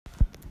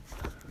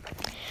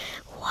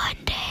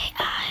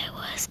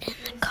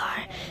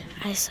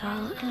I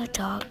saw a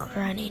dog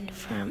running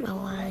from a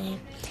lion.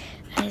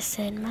 I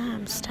said,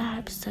 "Mom,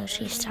 stop." So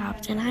she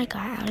stopped, and I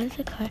got out of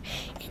the car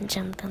and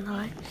jumped on the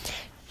line.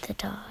 The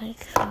dog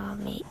saw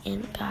me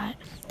and got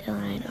the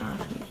line off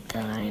me.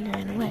 The line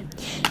ran away.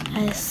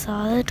 I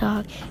saw the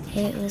dog.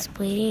 It was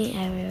bleeding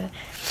everywhere.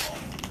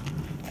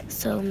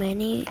 So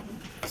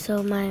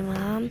my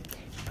mom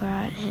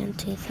brought him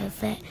to the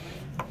vet.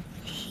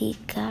 He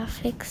got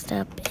fixed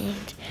up,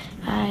 and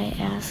I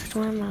asked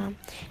my mom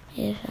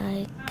if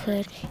I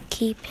could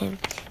keep him.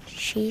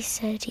 She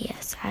said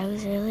yes. I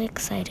was really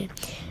excited.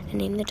 I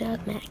named the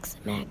dog Max.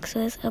 Max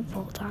was a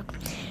bulldog,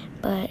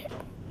 but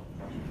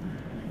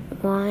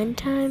one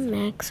time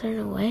Max ran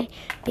away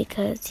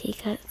because he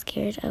got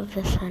scared of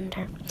the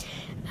thunder.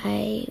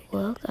 I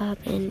woke up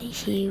and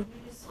he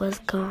was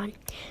gone.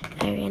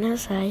 I ran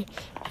outside.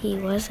 He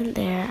wasn't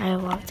there. I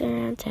walked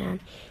around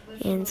town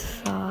and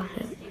saw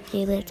him.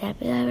 He lived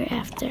happily ever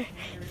after.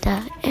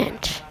 The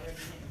end.